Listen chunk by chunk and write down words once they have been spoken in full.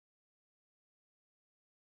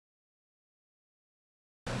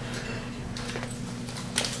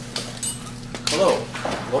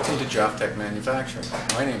Welcome to JAFtech Manufacturing.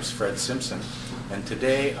 My name is Fred Simpson, and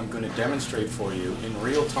today I'm going to demonstrate for you in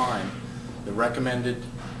real time the recommended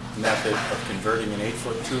method of converting an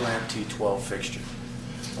 8-foot 2-lamp T12 fixture.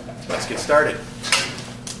 Let's get started.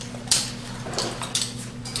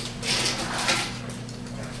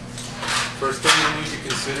 First thing you need to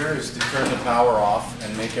consider is to turn the power off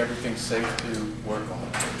and make everything safe to work on.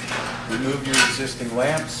 Remove your existing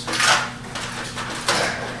lamps.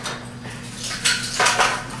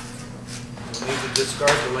 You'll need to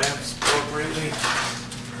discard the lamps appropriately.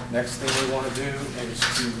 Next thing we want to do is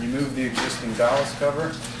to remove the existing ballast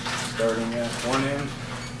cover, starting at one end.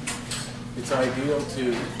 It's ideal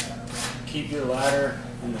to keep your ladder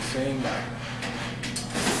in the same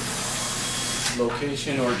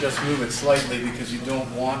location or just move it slightly because you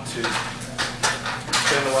don't want to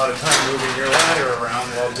spend a lot of time moving your ladder around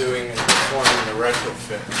while performing the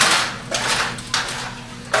retrofit.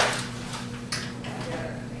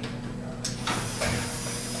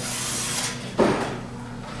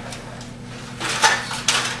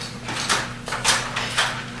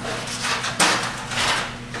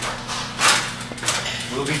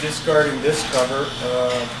 We'll be discarding this cover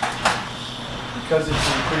because it's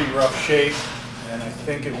in pretty rough shape, and I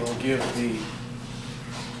think it will give the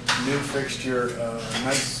new fixture a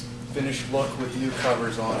nice finished look with new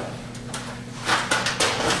covers on it.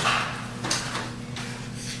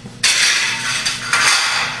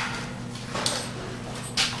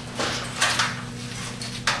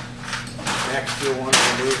 Next, you'll want to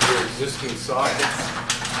remove your existing sockets.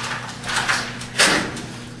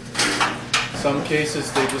 In some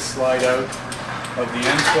cases they just slide out of the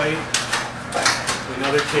end plate. In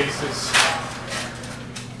other cases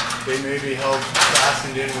they may be held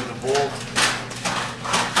fastened in with a bolt.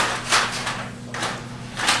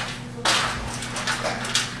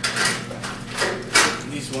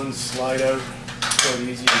 These ones slide out quite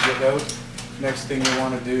easy to get out. Next thing you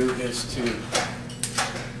want to do is to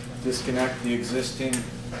disconnect the existing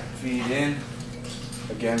feed in.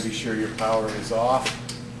 Again, be sure your power is off.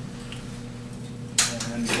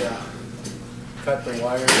 And cut the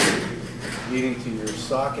wires leading to your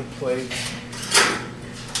socket plate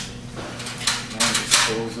and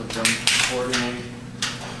dispose of them accordingly.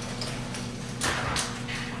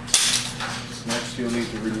 Next, you'll need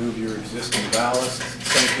to remove your existing ballast. In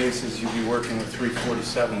some cases you'll be working with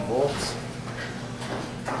 347 volts.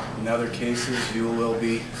 In other cases you will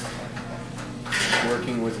be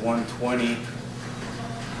working with 120.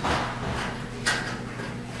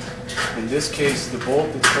 In this case, the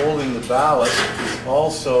bolt that's holding the ballast is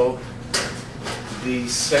also the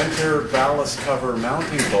center ballast cover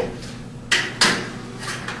mounting bolt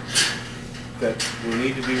that will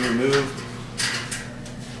need to be removed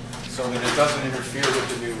so that it doesn't interfere with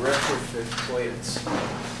the new retrofit plates.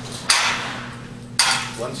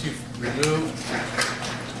 Once you've removed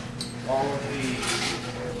all of the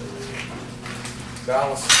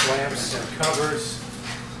ballast clamps and covers,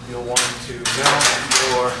 you'll want to mount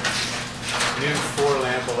your new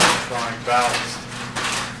 4-lamp electronic ballast.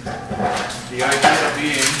 The idea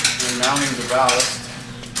being, when mounting the ballast,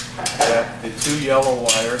 that the two yellow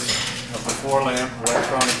wires of the 4-lamp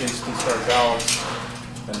electronic instant start ballast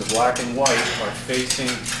and the black and white are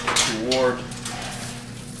facing toward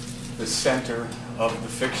the center of the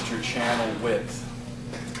fixture channel width.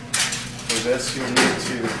 For this, you'll need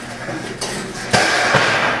to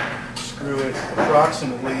screw it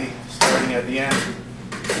approximately, starting at the end,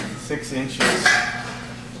 6 inches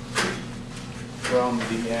from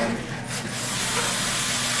the end.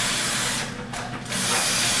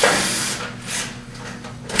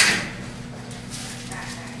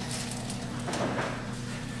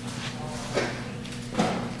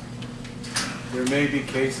 There may be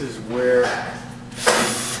cases where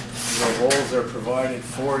the holes are provided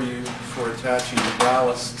for you for attaching the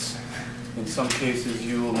ballasts. In some cases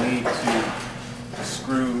you will need to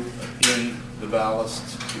screw in the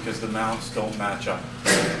ballast because the mounts don't match up.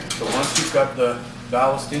 So once you've got the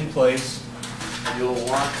ballast in place, you'll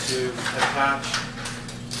want to attach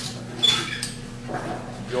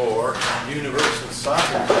your universal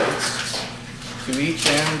socket plates to each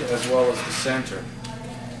end as well as the center.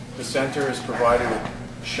 The center is provided with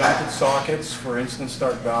shunted sockets for instant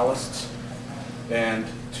start ballasts, and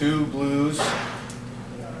 2 blues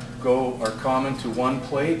are common to one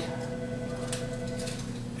plate,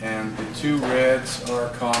 and the 2 reds are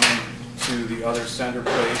common to the other center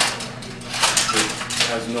plate that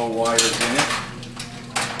has no wires in it.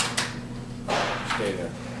 Stay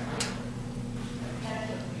there.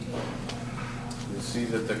 You'll see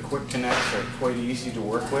that the quick connects are quite easy to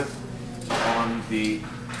work with on the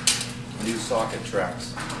new socket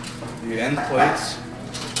tracks. The end plates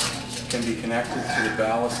can be connected to the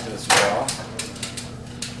ballast as well.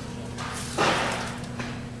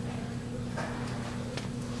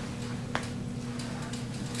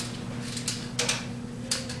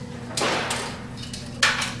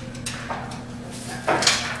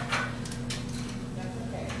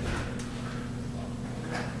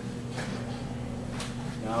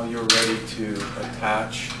 Now you're ready to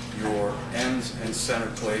attach your ends and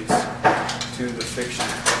center plates to the fixture.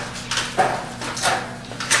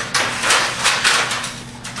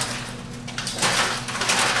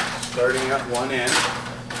 Starting at one end,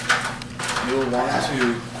 you'll want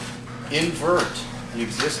to invert the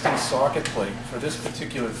existing socket plate for this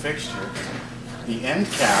particular fixture. The end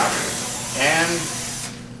cap and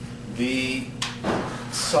the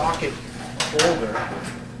socket holder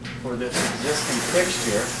for this existing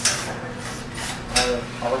fixture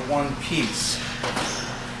are one piece.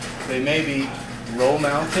 They may be row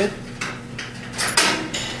mounted,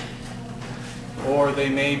 or they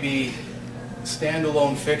may be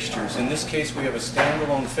standalone fixtures. In this case we have a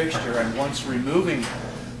standalone fixture, and once removing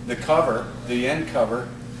the cover, the end cover,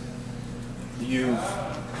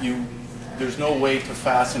 there's no way to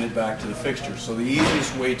fasten it back to the fixture. So the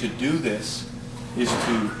easiest way to do this is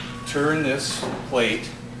to turn this plate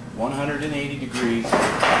 180 degrees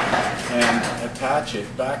and attach it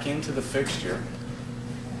back into the fixture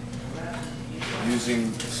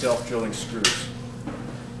using self-drilling screws.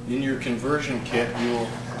 In your conversion kit, you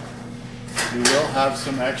will have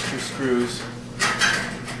some extra screws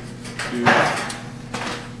to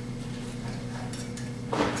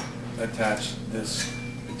attach this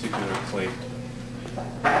particular plate.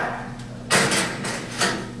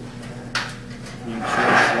 Being sure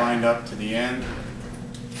it's lined up to the end,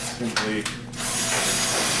 simply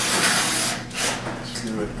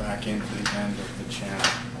screw it back into the end of the channel.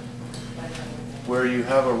 Where you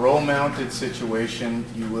have a row mounted situation,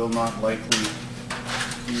 you will not likely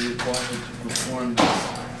be required to perform this.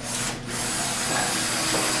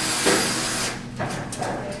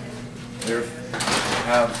 There you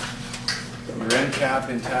have your end cap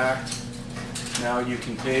intact. Now you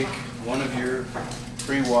can take one of your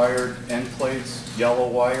pre-wired end plates, yellow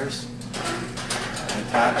wires, and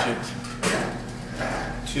attach it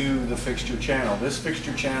to the fixture channel. This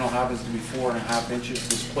fixture channel happens to be 4.5 inches.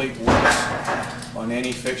 This plate works on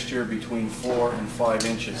any fixture between 4 and 5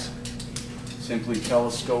 inches. Simply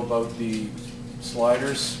telescope out the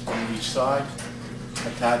sliders on each side,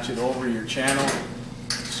 attach it over your channel,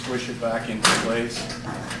 squish it back into place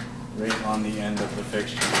right on the end of the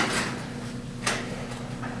fixture.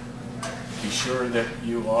 Be sure that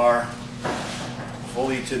you are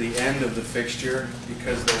fully to the end of the fixture,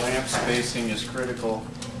 because the lamp spacing is critical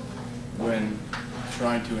when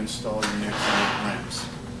trying to install your new lamps.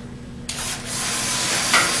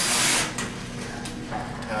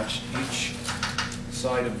 Attach each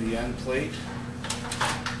side of the end plate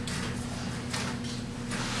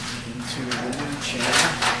into the new channel.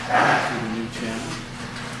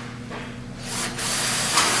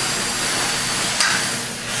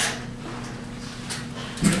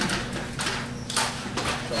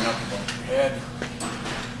 Turn up above your head.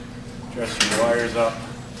 Dress your wires up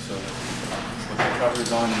so that put the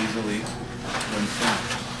covers on easily when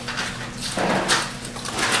finished.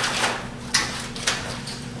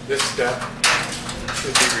 This step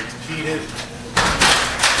should be repeated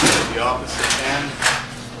at the opposite end.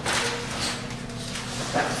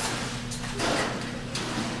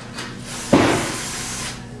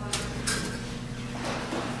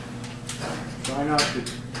 Try not to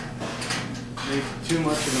make too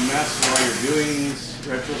much of a mess while you're doing these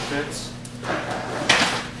retrofits.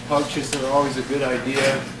 Pouches are always a good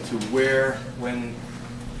idea to wear when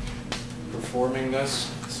performing this.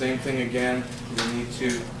 Same thing again, you need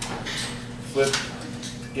to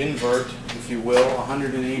invert, if you will,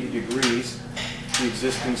 180 degrees the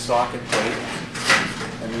existing socket plate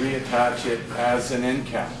and reattach it as an end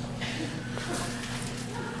cap.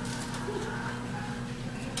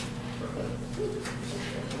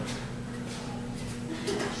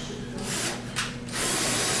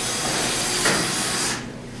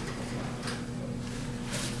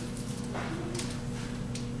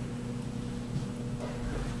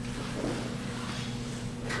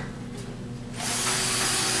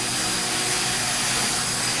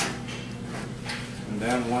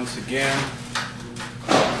 Then once again,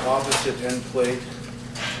 opposite end plate,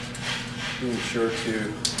 being sure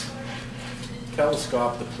to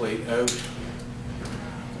telescope the plate out,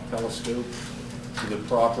 telescope to the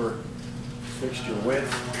proper fixture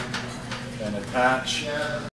width, and attach